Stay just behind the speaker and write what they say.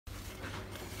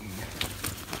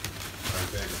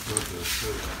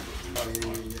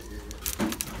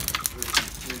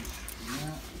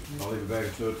I'll leave a bag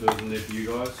of turtles in there for you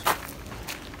guys.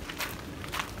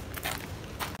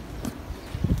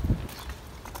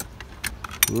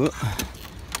 Whoa.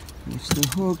 There's the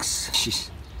hooks. Jeez,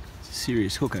 it's a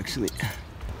serious hook actually.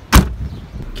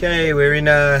 Okay, we're in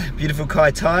a beautiful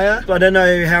Kayak. I don't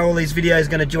know how all these videos are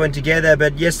going to join together,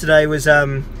 but yesterday was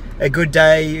a good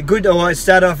day. It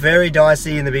started off very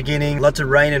dicey in the beginning. Lots of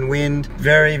rain and wind.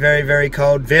 Very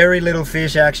cold. Very little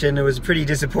fish action. It was pretty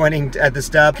disappointing at the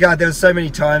start. God, there was so many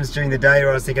times during the day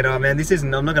where I was thinking, oh man,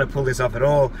 I'm not going to pull this off at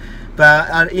all.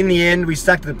 But in the end, we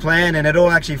stuck to the plan and it all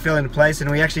actually fell into place,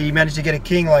 and we actually managed to get a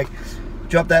king, like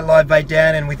drop that live bait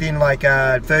down, and within like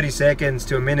 30 seconds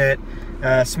to a minute,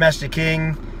 smashed a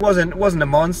king. Wasn't a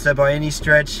monster by any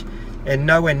stretch, and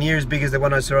nowhere near as big as the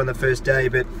one I saw on the first day,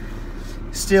 but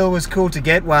still was cool to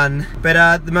get one.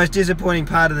 But the most disappointing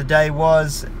part of the day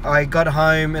was I got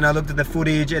home and I looked at the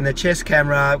footage, and the chest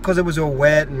camera, because it was all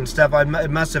wet and stuff,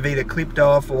 it must have either clipped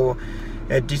off or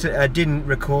it didn't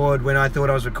record when I thought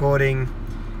I was recording.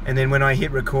 And then when I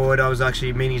hit record, I was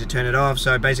actually meaning to turn it off,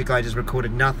 so basically I just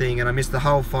recorded nothing and I missed the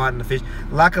whole fight and the fish.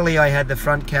 Luckily I had the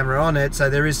front camera on it, so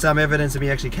there is some evidence of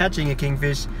me actually catching a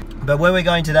kingfish. But where we're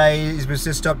going today is we've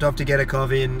just stopped off to get a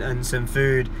coffee and some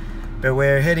food. But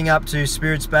we're heading up to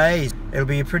Spirits Bay. It'll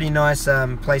be a pretty nice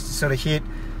place to sort of hit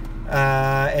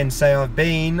and say I've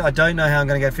been. I don't know how I'm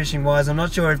going to go fishing wise. I'm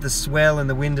not sure if the swell and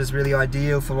the wind is really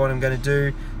ideal for what I'm going to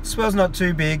do. The swell's not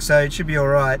too big, so it should be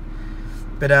alright.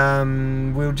 But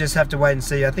we'll just have to wait and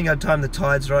see. I think I've timed the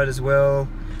tides right as well.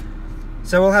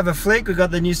 So we'll have a flick. We've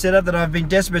got the new setup that I've been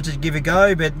desperate to give a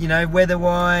go, but you know,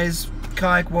 weather-wise,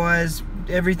 kayak-wise,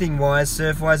 everything-wise,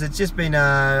 surf-wise, it's just been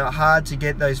hard to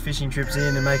get those fishing trips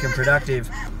in and make them productive.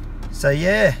 So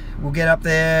yeah, we'll get up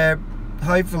there.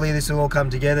 Hopefully this will all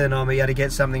come together and I'll be able to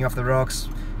get something off the rocks.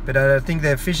 But I think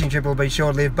the fishing trip will be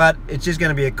short-lived, but it's just going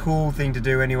to be a cool thing to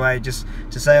do anyway, just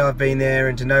to say I've been there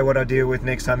and to know what I deal with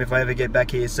next time if I ever get back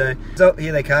here. So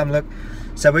here they come, look.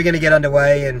 So we're going to get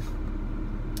underway, and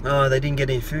oh, they didn't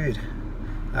get any food.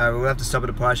 We'll have to stop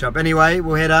at a pie shop. Anyway,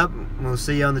 we'll head up. We'll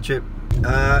see you on the trip.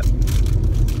 I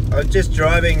was just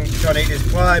driving trying to eat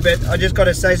this pie, but I just got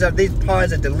to say something. These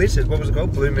pies are delicious. What was it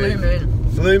called? Blue Moon. Blue Moon.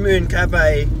 Blue Moon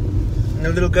Cafe. And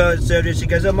the little girl served it. She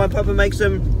goes, oh, my papa makes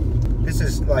them. This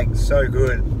is like so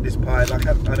good, this pie. Like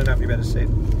I don't know if you've ever seen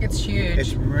it. It's huge.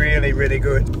 It's really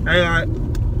good. Alright,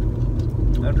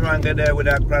 I'll try and get there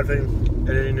without crashing.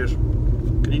 Editing this.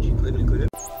 Can you click it?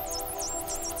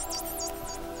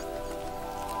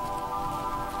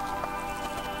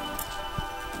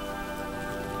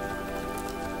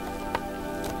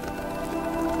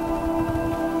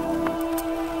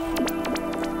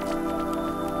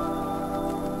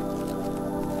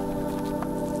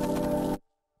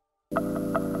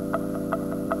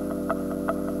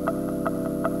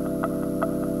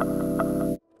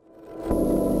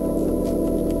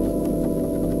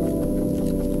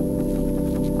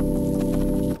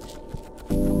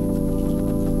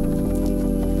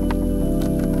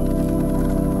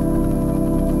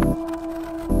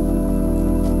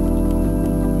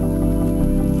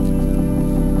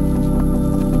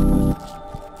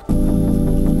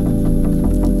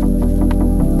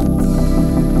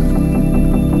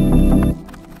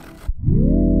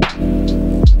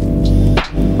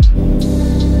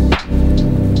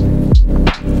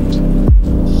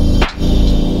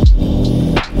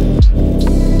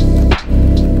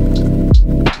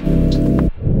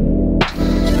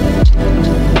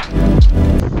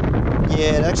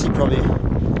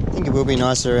 I think it will be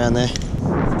nicer around there.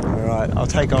 Alright, I'll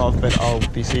take off, but I'll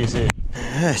see you soon.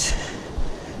 Alright,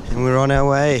 and we're on our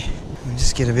way. We'll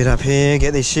just get a bit up here,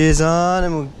 get these shoes on,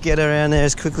 and we'll get around there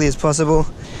as quickly as possible.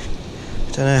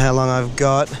 Don't know how long I've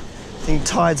got. I think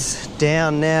tide's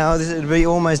down now. It'll be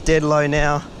almost dead low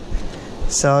now.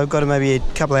 So I've got maybe a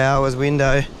couple of hours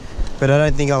window, but I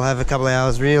don't think I'll have a couple of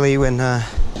hours really when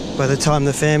by the time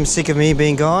the fam's sick of me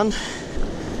being gone.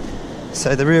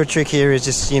 So the real trick here is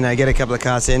just, you know, get a couple of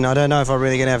casts in. I don't know if I'm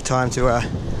really going to have time to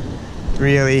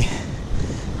really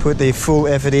put the full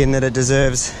effort in that it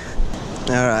deserves.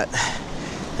 Alright,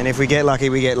 and if we get lucky,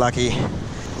 we get lucky.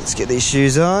 Let's get these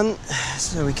shoes on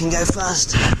so we can go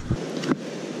fast.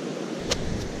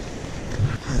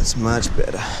 That's much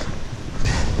better.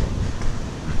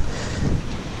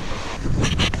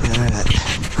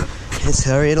 Alright, let's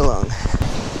hurry it along.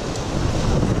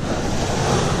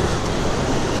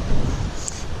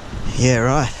 Yeah,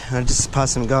 right. I just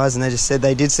passed some guys and they just said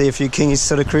they did see a few kingies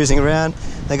sort of cruising around.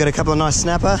 They got a couple of nice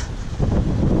snapper.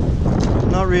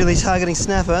 Not really targeting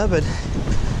snapper, but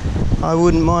I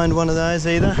wouldn't mind one of those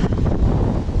either.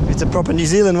 it's a proper New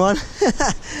Zealand one.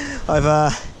 I've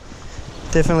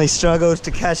definitely struggled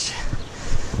to catch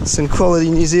some quality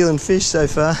New Zealand fish so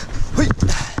far.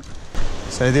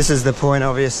 So this is the point,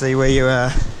 obviously, where you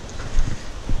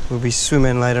will be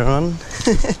swimming later on.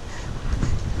 If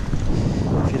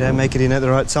you don't make it in at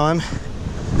the right time.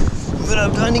 But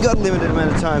I've only got a limited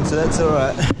amount of time, so that's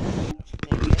alright.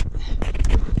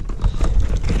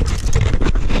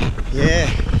 Yeah,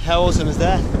 how awesome is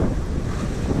that?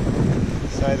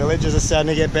 So the ledges are starting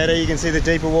to get better. You can see the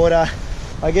deeper water.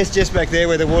 I guess just back there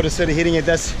where the water's sort of hitting it,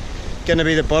 that's going to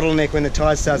be the bottleneck when the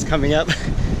tide starts coming up,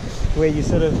 where you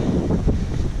sort of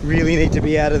really need to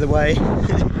be out of the way.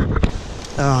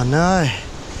 Oh no,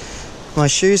 my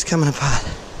shoe's coming apart.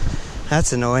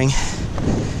 That's annoying.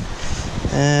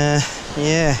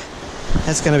 Yeah,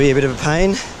 that's going to be a bit of a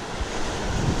pain.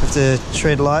 Have to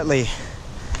tread lightly.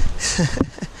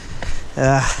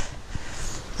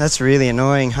 That's really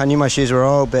annoying. I knew my shoes were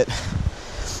old, but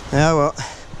oh well.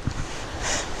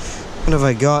 What have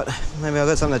I got? Maybe I've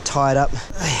got something to tie it up.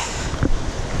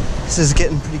 This is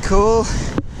getting pretty cool.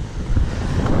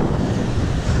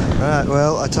 Right,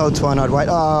 well, I told Twine I'd wait.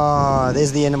 Oh,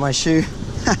 there's the end of my shoe.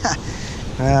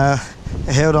 I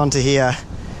held on to here.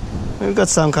 We've got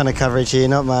some kind of coverage here,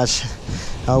 not much.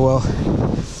 Oh well.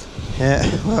 Yeah,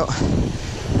 well,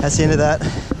 that's the end of that.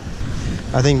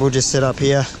 I think we'll just set up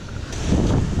here.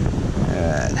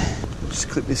 Alright, just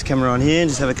clip this camera on here and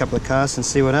just have a couple of casts and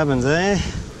see what happens there.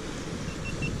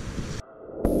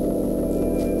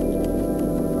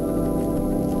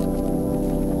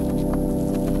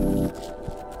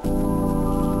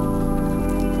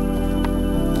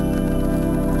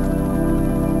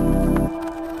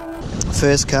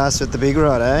 First cast with the big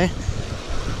rod, eh?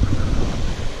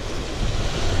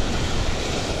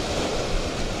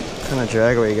 What kind of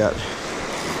drag we got?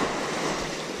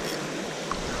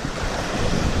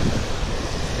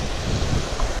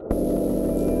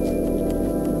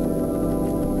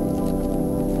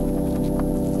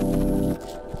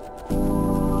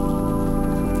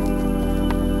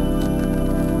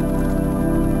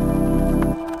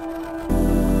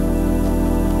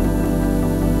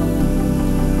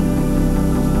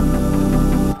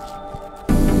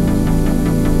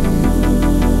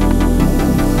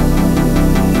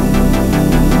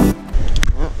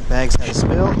 Bag's had a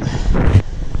spill.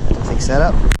 Fix that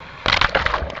up.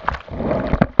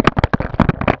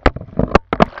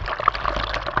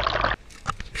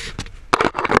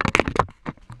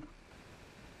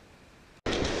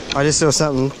 I just saw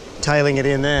something tailing it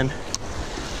in then.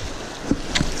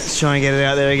 Let's try and get it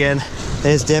out there again.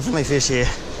 There's definitely fish here.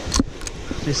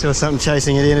 Just saw something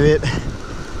chasing it in a bit.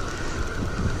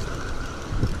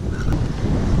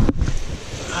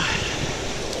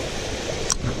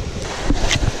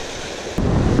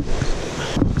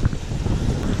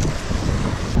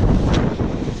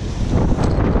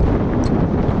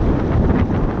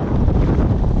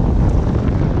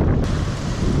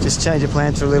 Change of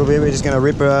plans for a little bit. We're just going to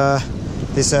rip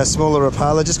this smaller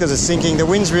Rapala just because it's sinking. The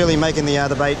wind's really making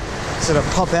the bait sort of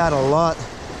pop out a lot,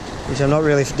 which I'm not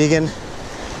really digging.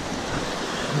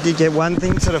 I did get one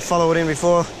thing sort of follow it in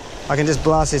before. I can just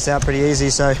blast this out pretty easy,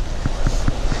 so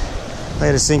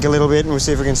let it sink a little bit and we'll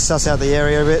see if we can suss out the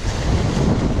area a bit.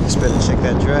 Just better check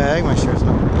that drag, make sure it's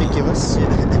not ridiculous.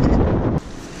 Yeah.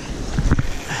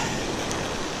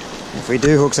 If we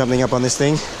do hook something up on this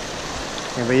thing,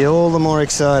 it'll be all the more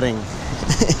exciting.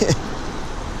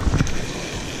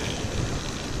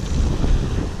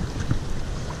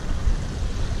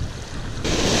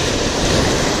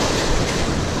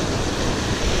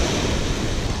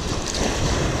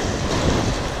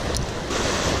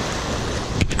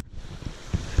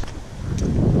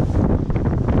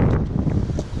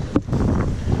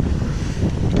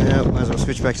 Yeah, might as well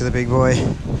switch back to the big boy.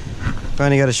 I've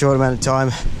only got a short amount of time.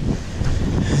 I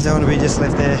don't want to be just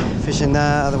left there fishing the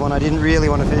other one I didn't really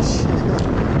want to fish.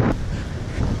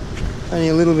 Only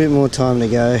a little bit more time to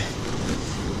go,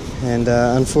 and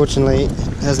unfortunately it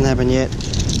hasn't happened yet.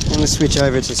 I'm going to switch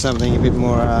over to something a bit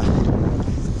more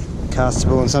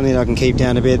castable and something that I can keep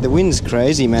down a bit. The wind's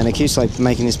crazy, man. It keeps like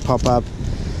making this pop up.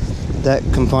 That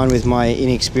combined with my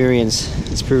inexperience,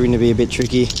 it's proving to be a bit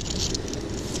tricky.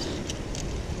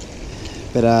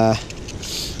 But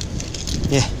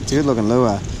yeah, it's a good looking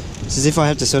lure. It's as if I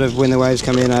have to sort of, when the waves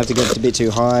come in, I have to get a bit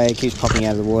too high. It keeps popping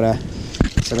out of the water.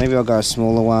 So maybe I'll go a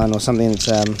smaller one or something that's,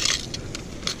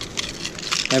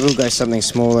 maybe we'll go something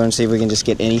smaller and see if we can just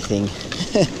get anything.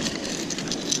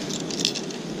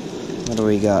 What do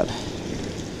we got?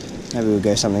 Maybe we'll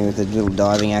go something with a little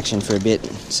diving action for a bit,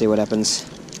 see what happens.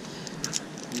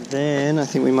 Then I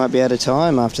think we might be out of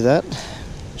time after that.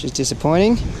 which is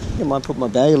disappointing. I might put my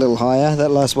bag a little higher.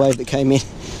 That last wave that came in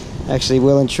actually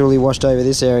well and truly washed over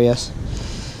this area.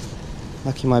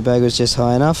 Lucky my bag was just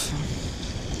high enough.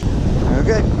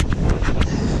 Okay.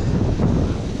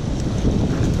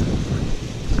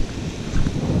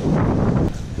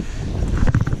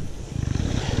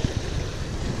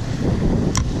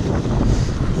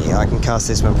 Yeah, I can cast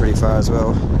this one pretty far as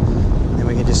well. Then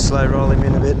we can just slow roll him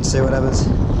in a bit and see what happens.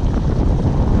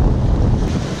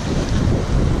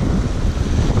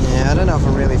 Yeah, I don't know if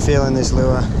I'm really feeling this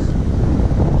lure.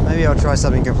 Maybe I'll try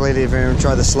something completely different and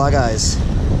try the slug eyes.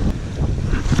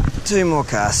 2 more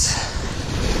casts.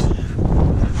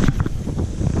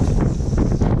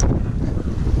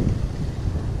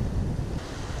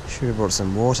 Should have brought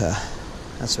some water.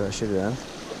 That's what I should have done.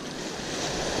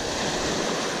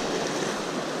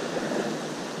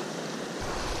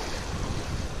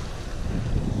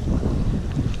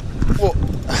 Whoa.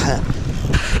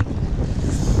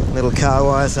 Little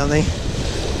kahawai or something.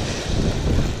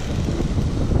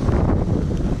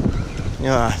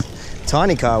 Ah,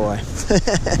 tiny kahawai.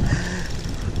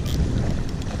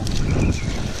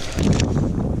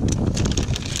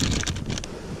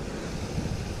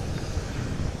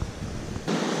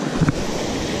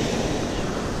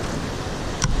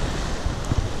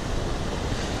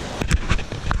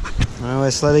 Well,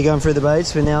 we're slowly going through the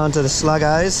baits. We're now onto the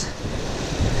sluggos.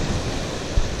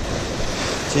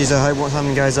 Geez, I hope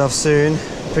something goes off soon.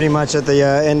 Pretty much at the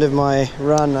end of my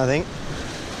run, I think.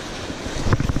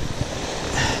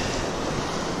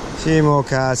 A few more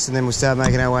casts and then we'll start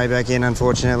making our way back in,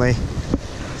 unfortunately.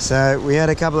 So we had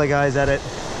a couple of goes at it.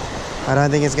 I don't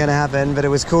think it's going to happen, but it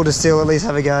was cool to still at least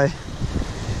have a go.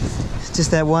 Just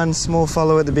that one small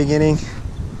follow at the beginning.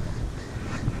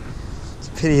 It's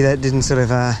a pity that didn't sort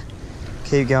of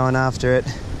keep going after it.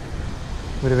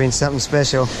 Would have been something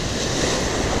special.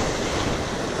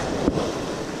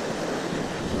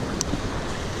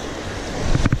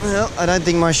 Well, I don't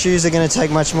think my shoes are going to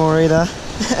take much more either.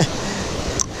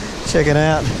 Check it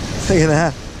out. Look at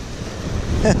that.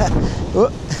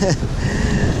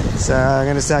 So I'm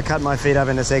going to start cutting my feet up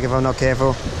in a sec if I'm not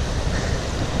careful.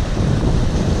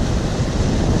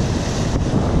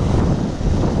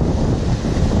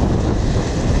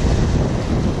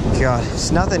 God,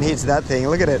 just nothing hits that thing.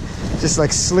 Look at it. Just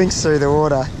like slinks through the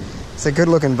water. It's a good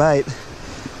looking bait.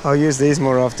 I'll use these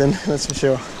more often, that's for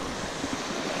sure.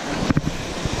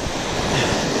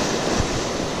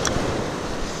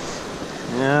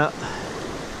 Yeah,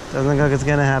 doesn't look like it's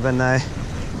gonna happen though.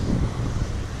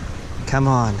 Come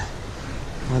on.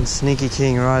 One sneaky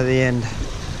king right at the end.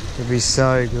 It'd be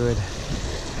so good.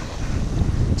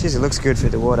 Jeez, it looks good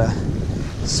through the water.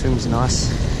 It swims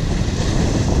nice.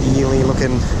 Eely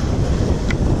looking.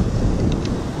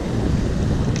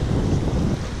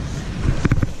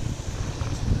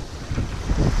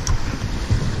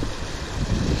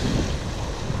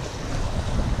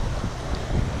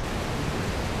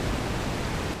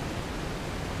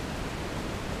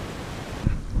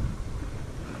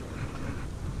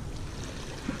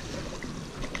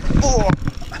 Oh.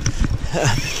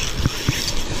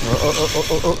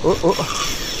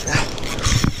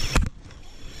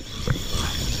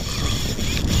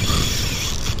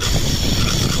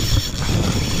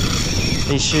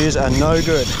 These shoes are no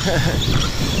good.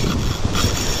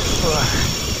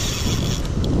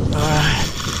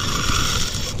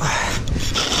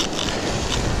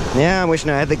 Yeah, I'm wishing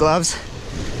I had the gloves.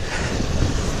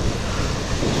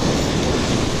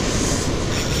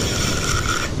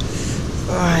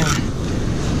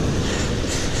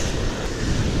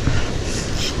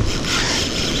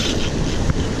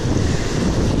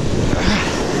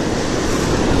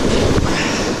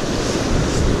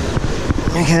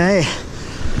 Okay,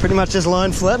 pretty much just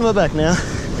lying flat on my back now.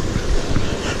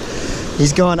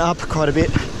 He's gone up quite a bit,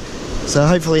 so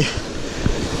hopefully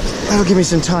that'll give me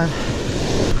some time.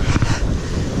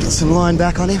 Get some line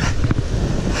back on him.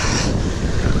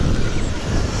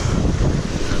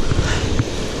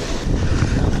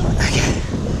 Okay.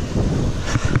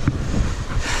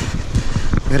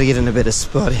 I've got to get in a better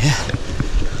spot here.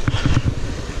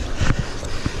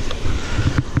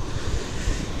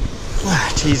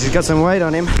 Jeez, he's got some weight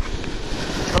on him.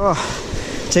 Oh,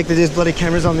 check that his bloody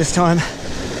camera's on this time.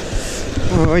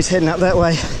 Oh, he's heading up that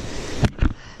way.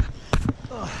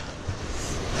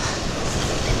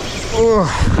 Oh.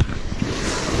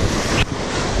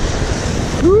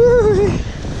 Woo.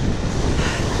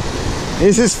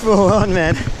 This is full on,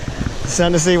 man.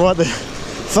 Starting to see what the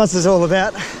fuss is all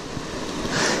about.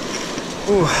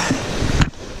 Ooh.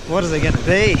 What is it going to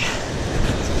be?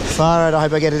 Far out, I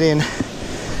hope I get it in.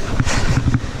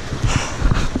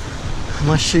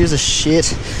 My shoes are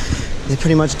shit. They're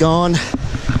pretty much gone.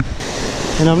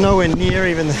 and I'm nowhere near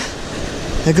even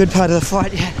the good part of the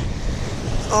fight yet.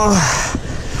 Oh,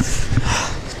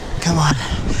 come on,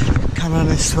 come on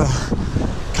this swell,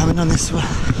 coming on this swell.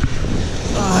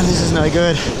 Oh, this is no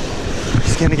good.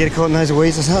 Just gonna get caught in those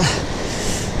weeds, huh?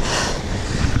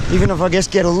 Even if I just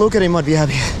get a look at him, I'd be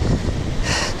happy.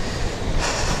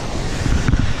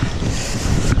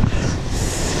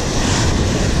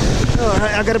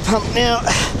 Alright, I've got to pump now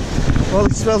while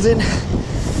it swells in.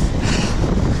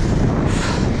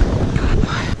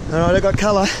 Alright, I got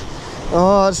colour.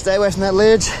 Oh, I'll stay away from that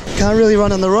ledge. Can't really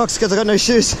run on the rocks because I got no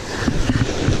shoes.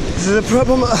 This is a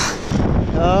problem.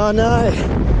 Oh no.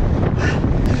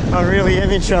 I really am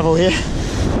in trouble here.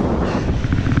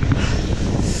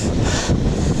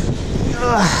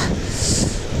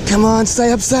 Come on,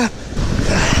 stay up, sir.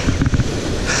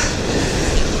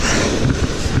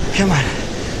 Come on.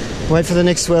 Wait for the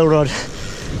next swell rod.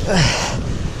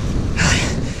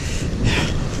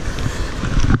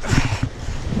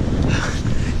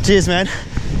 Cheers, man.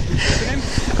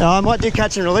 I might do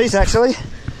catch and release, actually.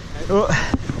 Oh.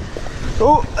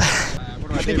 Oh.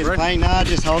 I think it's playing. Nah,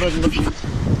 just hold it and look. Hey,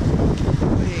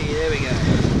 there we go.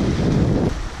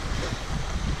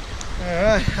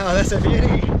 Alright, oh, that's a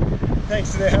beauty.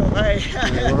 Thanks to the help, hey.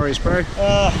 No worries, bro.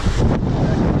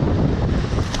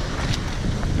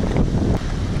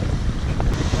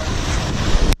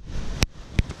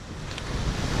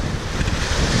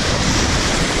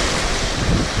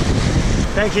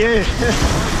 Thank you.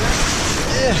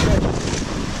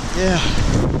 Yeah.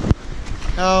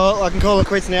 Oh, well, I can call it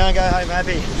quits now and go home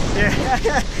happy.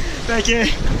 Yeah. Thank you.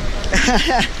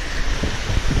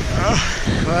 Oh,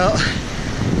 well,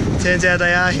 turns out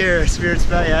they are here at Spirits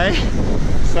Bay, eh?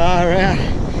 Far out.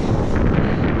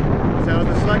 So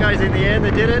the sluggos in the end,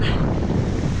 they did it.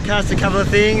 Cast a couple of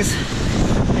things.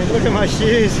 And look at my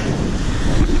shoes.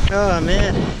 Oh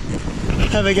man.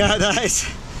 Have a go at those.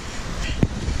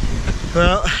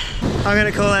 Well, I'm going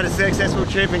to call that a successful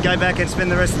trip and go back and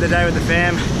spend the rest of the day with the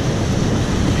fam.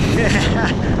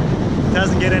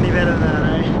 Doesn't get any better than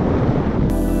that, eh?